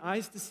you give me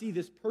eyes to see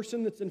this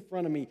person that's in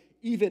front of me,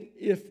 even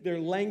if their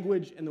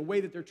language and the way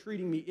that they're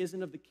treating me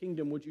isn't of the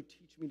kingdom? Would you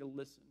teach me to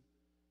listen?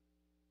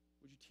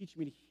 Would you teach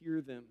me to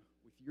hear them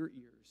with your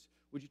ears?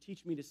 Would you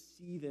teach me to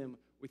see them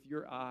with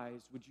your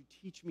eyes? Would you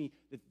teach me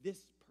that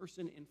this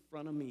person in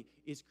front of me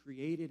is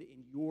created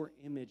in your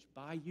image,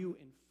 by you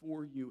and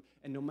for you,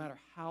 and no matter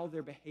how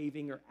they're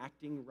behaving or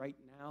acting right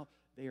now,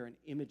 they are an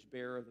image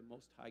bearer of the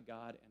Most High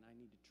God, and I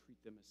need to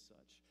treat them as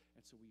such.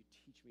 And so will you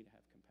teach me to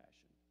have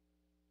compassion?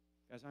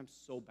 Guys, I'm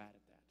so bad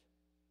at that.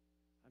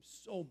 I'm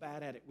so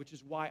bad at it, which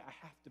is why I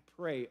have to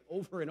pray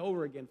over and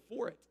over again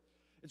for it.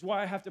 It's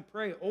why I have to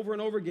pray over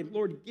and over again,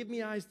 Lord, give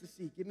me eyes to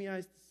see, give me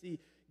eyes to see.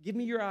 Give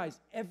me your eyes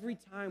every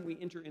time we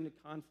enter into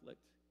conflict.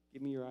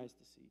 Give me your eyes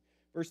to see.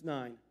 Verse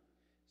 9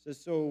 says,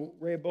 so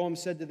Rehoboam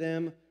said to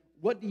them,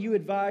 what do you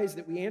advise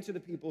that we answer the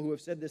people who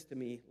have said this to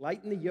me?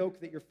 Lighten the yoke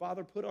that your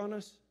father put on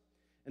us?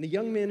 And the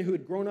young men who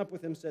had grown up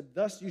with him said,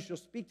 thus you shall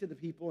speak to the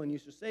people, and you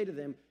shall say to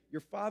them,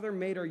 your father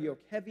made our yoke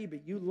heavy,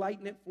 but you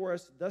lighten it for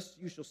us. Thus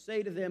you shall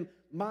say to them,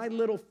 my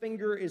little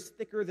finger is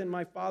thicker than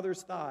my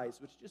father's thighs,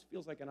 which just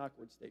feels like an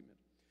awkward statement.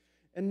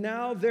 And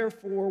now,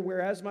 therefore,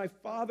 whereas my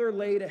father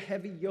laid a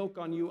heavy yoke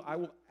on you, I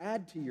will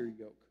add to your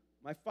yoke.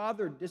 My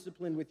father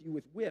disciplined with you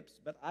with whips,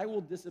 but I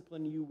will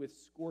discipline you with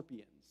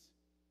scorpions.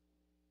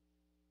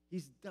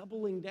 He's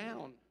doubling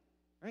down,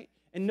 right?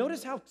 And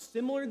notice how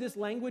similar this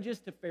language is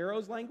to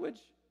Pharaoh's language,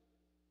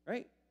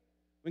 right?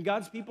 When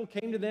God's people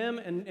came to them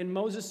and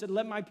Moses said,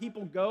 let my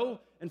people go,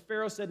 and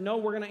Pharaoh said, no,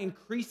 we're going to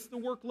increase the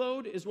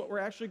workload is what we're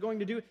actually going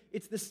to do.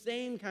 It's the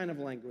same kind of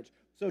language.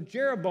 So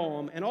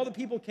Jeroboam and all the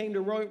people came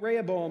to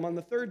Rehoboam on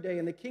the third day,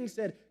 and the king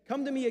said,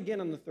 come to me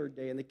again on the third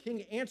day. And the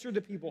king answered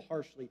the people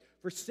harshly,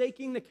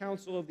 forsaking the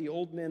counsel of the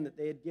old men that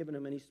they had given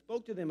him. And he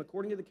spoke to them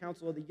according to the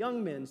counsel of the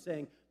young men,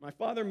 saying, my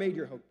father made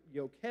your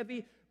yoke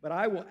heavy, but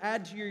I will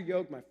add to your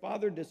yoke. My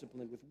father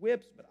disciplined with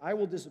whips, but I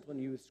will discipline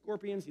you with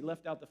scorpions. He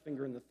left out the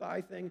finger and the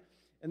thigh thing.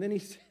 And then he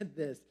said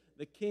this,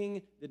 the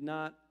king did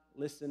not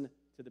listen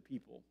to the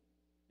people.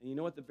 And you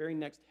know what the very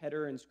next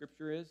header in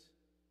Scripture is?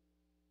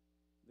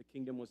 The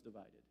kingdom was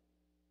divided.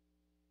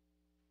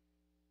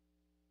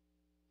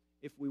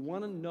 If we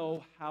want to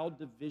know how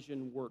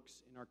division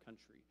works in our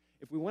country,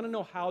 if we want to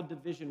know how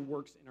division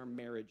works in our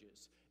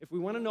marriages, if we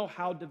want to know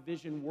how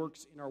division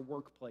works in our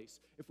workplace,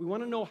 if we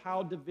want to know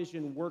how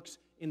division works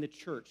in the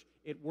church,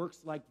 it works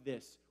like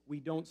this. We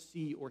don't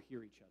see or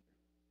hear each other.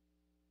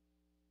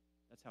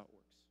 That's how it works.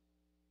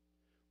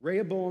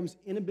 Rehoboam's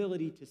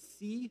inability to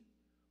see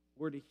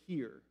or to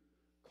hear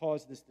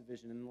caused this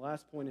division. And the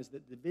last point is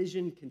that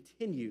division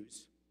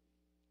continues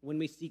when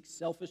we seek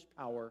selfish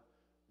power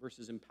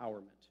versus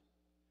empowerment.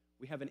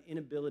 We have an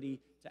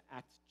inability to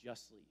act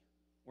justly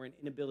or an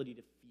inability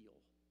to feel.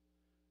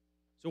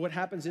 So what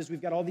happens is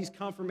we've got all these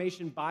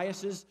confirmation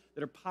biases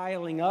that are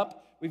piling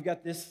up. We've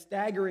got this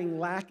staggering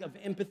lack of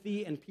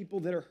empathy and people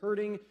that are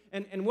hurting.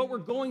 And what we're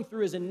going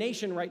through as a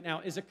nation right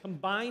now is a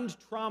combined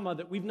trauma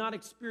that we've not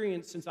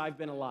experienced since I've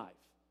been alive.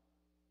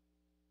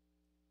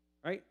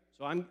 Right?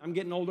 So I'm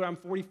getting older. I'm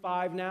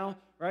 45 now,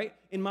 right?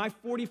 In my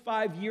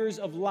 45 years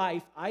of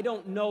life, I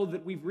don't know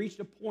that we've reached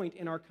a point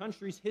in our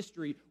country's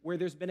history where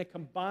there's been a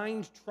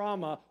combined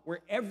trauma where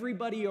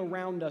everybody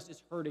around us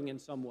is hurting in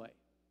some way.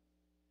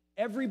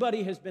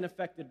 Everybody has been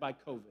affected by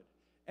COVID.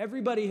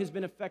 Everybody has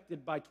been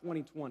affected by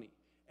 2020.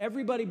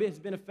 Everybody has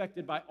been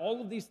affected by all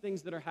of these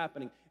things that are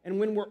happening. And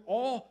when we're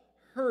all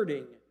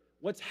hurting,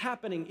 what's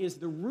happening is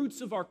the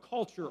roots of our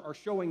culture are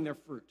showing their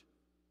fruit.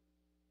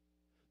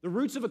 The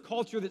roots of a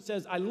culture that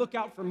says, I look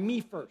out for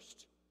me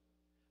first.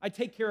 I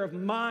take care of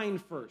mine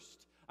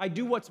first. I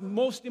do what's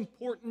most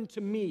important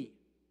to me.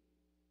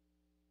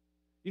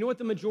 You know what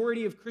the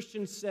majority of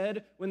Christians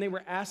said when they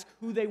were asked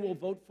who they will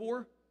vote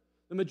for?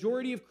 The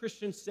majority of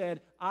Christians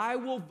said, I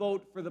will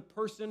vote for the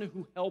person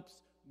who helps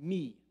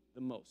me the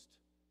most.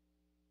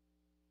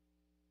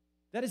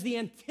 That is the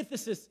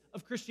antithesis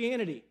of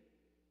Christianity.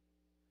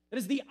 That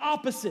is the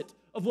opposite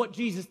of what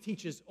Jesus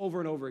teaches over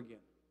and over again.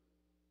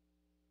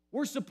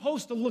 We're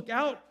supposed to look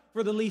out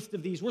for the least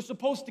of these. We're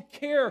supposed to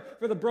care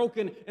for the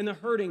broken and the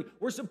hurting.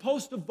 We're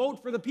supposed to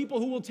vote for the people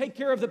who will take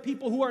care of the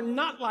people who are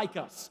not like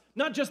us,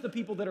 not just the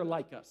people that are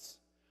like us.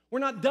 We're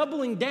not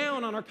doubling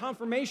down on our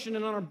confirmation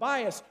and on our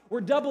bias.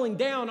 We're doubling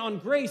down on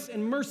grace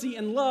and mercy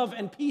and love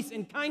and peace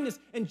and kindness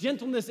and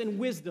gentleness and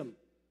wisdom.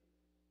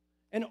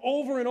 And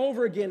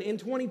over again in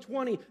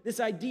 2020, this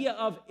idea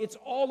of it's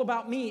all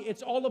about me,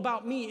 it's all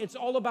about me, it's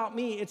all about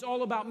me, it's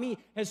all about me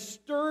has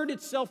stirred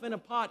itself in a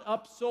pot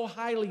up so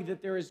highly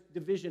that there is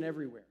division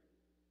everywhere.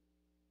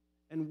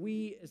 And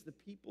we as the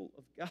people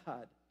of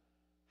God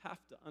have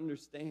to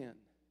understand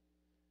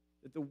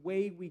that the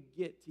way we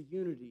get to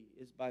unity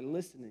is by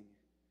listening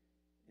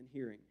and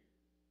hearing.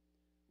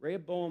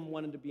 Rehoboam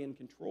wanted to be in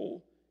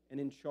control and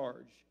in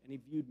charge, and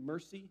he viewed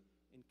mercy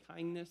and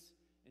kindness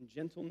and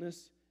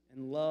gentleness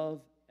and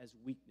love as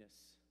weakness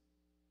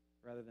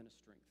rather than a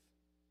strength.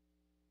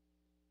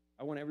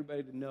 I want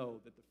everybody to know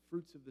that the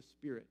fruits of the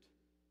Spirit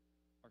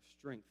are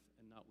strength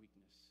and not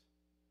weakness.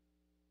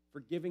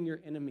 Forgiving your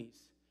enemies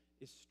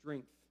is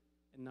strength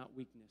and not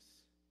weakness.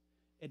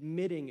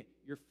 Admitting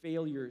your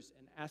failures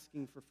and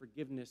asking for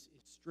forgiveness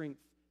is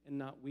strength and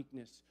not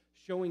weakness.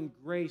 Showing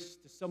grace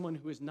to someone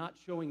who is not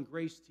showing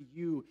grace to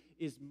you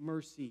is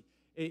mercy.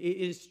 It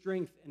is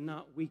strength and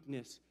not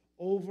weakness.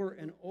 Over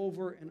and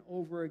over and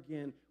over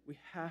again, we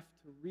have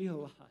to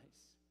realize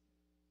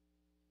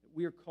that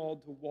we are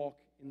called to walk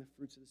in the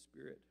fruits of the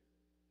Spirit.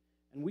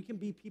 And we can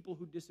be people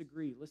who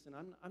disagree. Listen,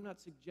 I'm not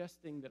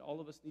suggesting that all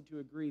of us need to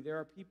agree. There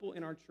are people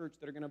in our church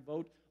that are going to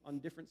vote on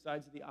different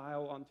sides of the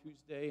aisle on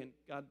Tuesday, and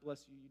God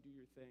bless you, you do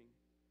your thing.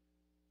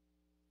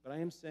 But I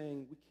am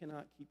saying we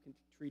cannot keep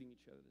treating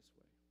each other this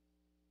way.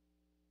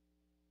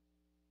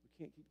 We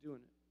can't keep doing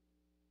it.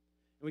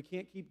 And we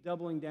can't keep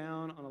doubling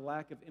down on a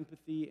lack of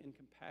empathy and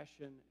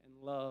compassion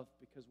and love,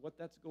 because what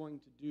that's going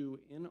to do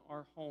in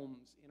our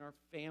homes, in our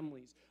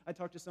families. I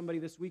talked to somebody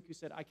this week who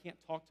said, I can't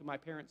talk to my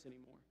parents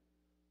anymore.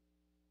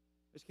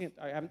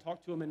 I haven't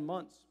talked to them in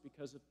months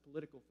because of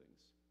political things.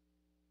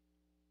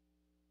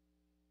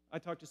 I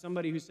talked to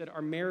somebody who said,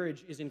 our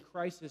marriage is in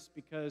crisis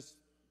because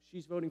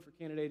she's voting for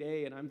candidate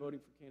A and I'm voting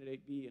for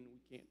candidate B, and we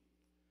can't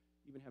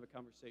even have a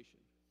conversation.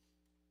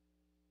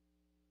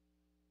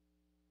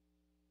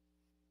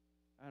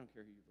 I don't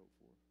care who you vote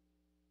for.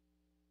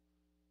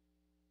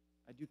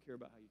 I do care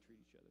about how you treat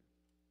each other.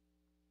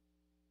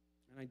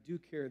 And I do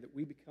care that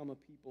we become a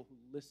people who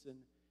listen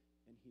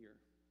and hear.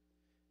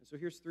 And so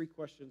here's 3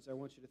 questions I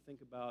want you to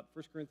think about.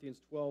 1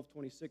 Corinthians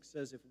 12:26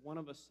 says, if one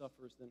of us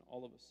suffers, then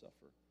all of us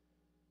suffer.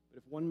 But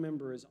if one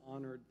member is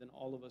honored, then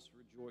all of us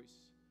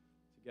rejoice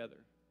together.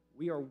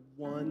 We are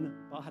one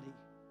body.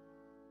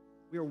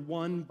 We are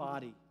one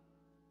body.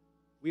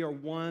 We are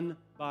one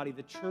body.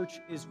 The church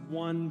is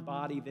one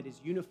body that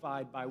is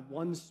unified by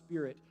one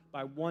Spirit,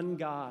 by one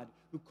God,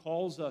 who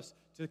calls us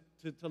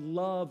to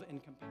love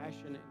and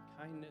compassion and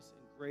kindness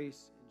and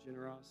grace and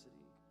generosity.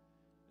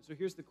 And so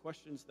here's the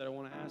questions that I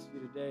want to ask you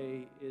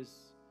today is,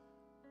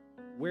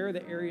 where are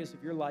the areas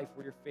of your life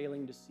where you're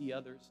failing to see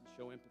others and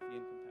show empathy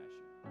and compassion?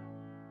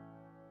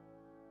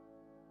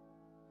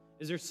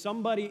 Is there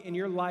somebody in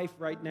your life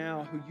right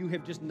now who you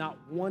have just not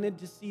wanted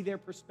to see their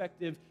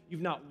perspective? You've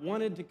not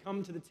wanted to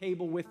come to the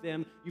table with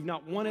them. You've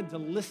not wanted to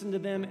listen to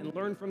them and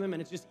learn from them,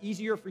 and it's just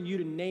easier for you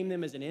to name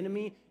them as an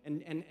enemy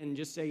and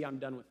just say, I'm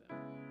done with them.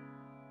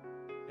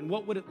 And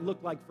what would it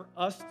look like for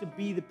us to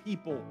be the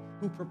people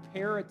who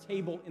prepare a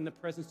table in the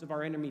presence of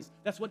our enemies?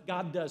 That's what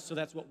God does, so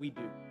that's what we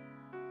do.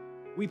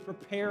 We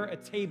prepare a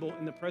table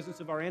in the presence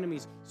of our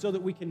enemies so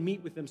that we can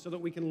meet with them, so that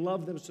we can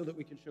love them, so that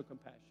we can show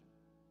compassion.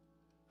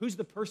 Who's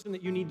the person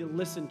that you need to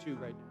listen to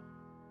right now?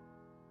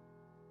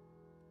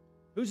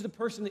 Who's the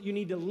person that you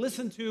need to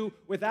listen to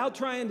without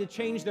trying to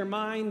change their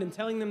mind and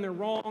telling them they're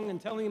wrong and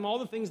telling them all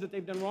the things that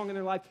they've done wrong in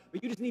their life,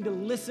 but you just need to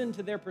listen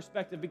to their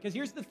perspective? Because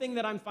here's the thing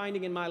that I'm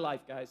finding in my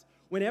life, guys.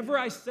 Whenever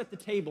I set the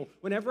table,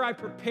 whenever I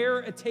prepare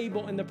a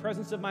table in the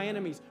presence of my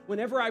enemies,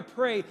 whenever I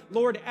pray,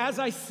 Lord, as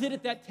I sit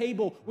at that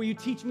table, will you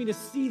teach me to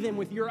see them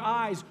with your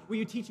eyes? Will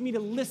you teach me to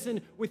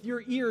listen with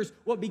your ears?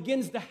 What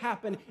begins to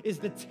happen is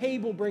the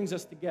table brings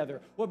us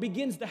together. What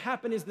begins to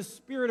happen is the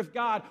Spirit of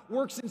God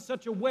works in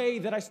such a way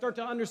that I start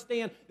to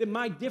understand that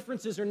my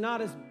differences are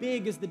not as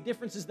big as the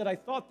differences that I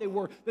thought they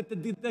were, that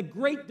the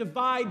great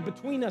divide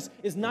between us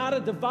is not a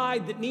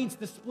divide that needs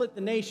to split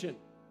the nation.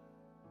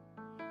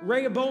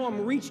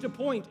 Rehoboam reached a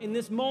point in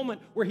this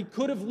moment where he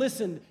could have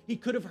listened, he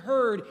could have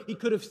heard, he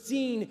could have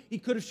seen, he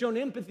could have shown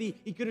empathy,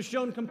 he could have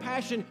shown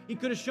compassion, he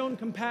could have shown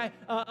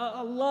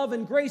love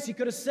and grace. He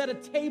could have set a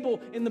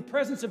table in the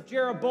presence of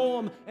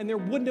Jeroboam, and there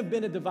wouldn't have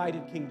been a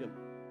divided kingdom.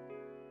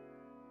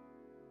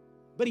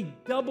 But he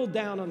doubled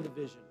down on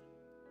division.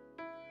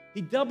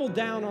 He doubled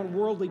down on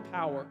worldly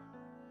power.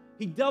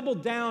 He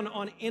doubled down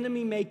on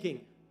enemy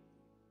making.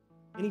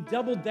 And he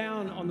doubled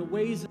down on the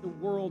ways of the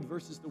world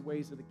versus the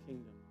ways of the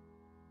kingdom.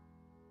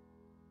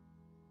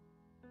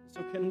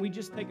 So can we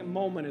just take a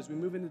moment as we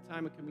move into the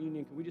time of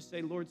communion? Can we just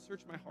say, Lord,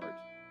 search my heart.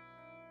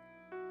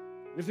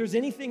 If there's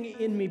anything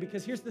in me,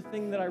 because here's the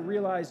thing that I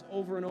realize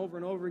over and over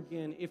and over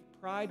again, if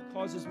pride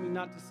causes me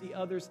not to see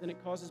others, then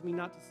it causes me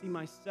not to see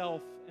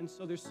myself. And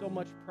so there's so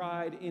much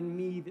pride in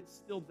me that's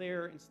still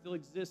there and still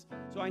exists.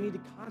 So I need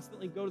to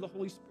constantly go to the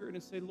Holy Spirit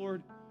and say,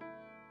 Lord,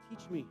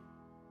 teach me.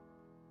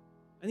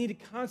 I need to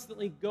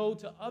constantly go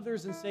to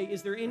others and say,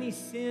 is there any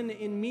sin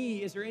in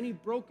me? Is there any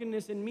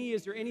brokenness in me?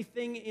 Is there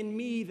anything in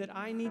me that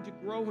I need to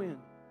grow in?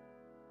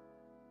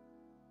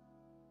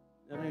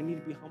 And I need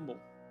to be humble.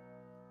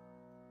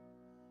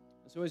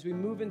 And so as we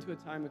move into a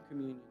time of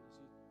communion, as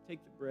you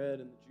take the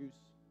bread and the juice,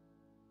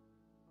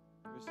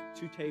 there's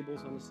 2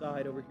 tables on the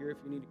side over here if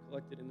you need to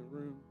collect it in the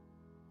room.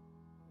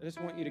 I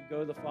just want you to go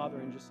to the Father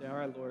and just say, all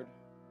right, Lord,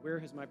 where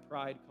has my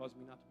pride caused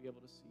me not to be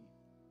able to see?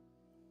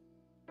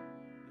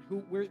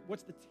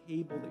 What's the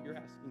table that you're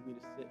asking me to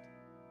sit?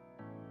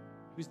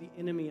 Who's the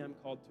enemy I'm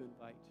called to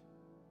invite?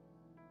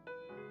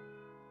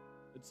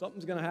 But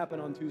something's going to happen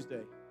on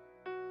Tuesday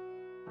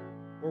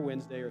or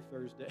Wednesday or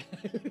Thursday.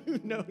 Who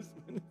knows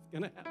when it's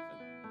going to happen?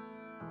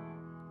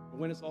 But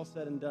when it's all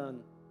said and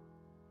done,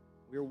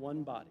 we are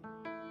one body.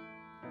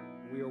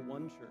 And we are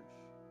one church.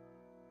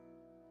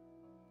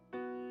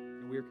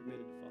 And we are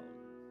committed to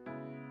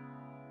following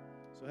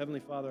you. So Heavenly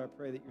Father, I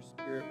pray that your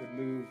Spirit would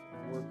move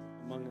and work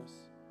among us.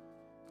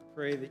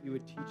 Pray that you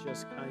would teach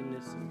us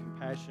kindness and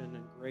compassion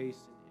and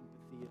grace and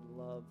empathy and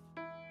love.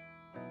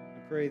 I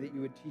pray that you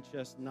would teach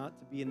us not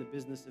to be in the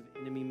business of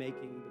enemy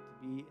making, but to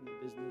be in the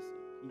business of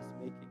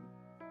peacemaking.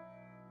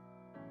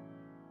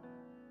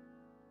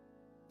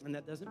 And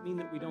that doesn't mean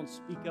that we don't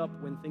speak up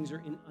when things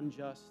are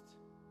unjust.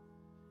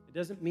 It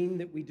doesn't mean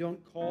that we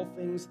don't call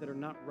things that are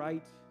not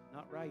right.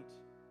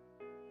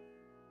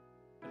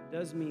 But it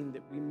does mean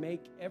that we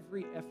make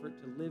every effort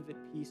to live at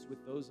peace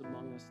with those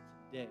among us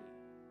today.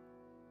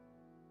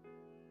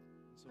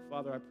 And so,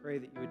 Father, I pray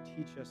that you would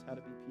teach us how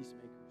to be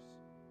peacemakers.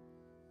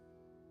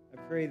 I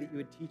pray that you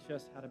would teach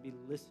us how to be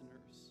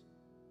listeners.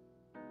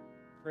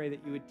 I pray that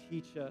you would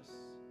teach us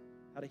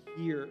how to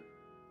hear and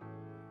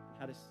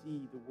how to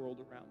see the world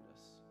around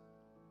us.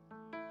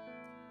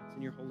 It's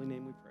in your holy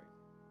name we pray.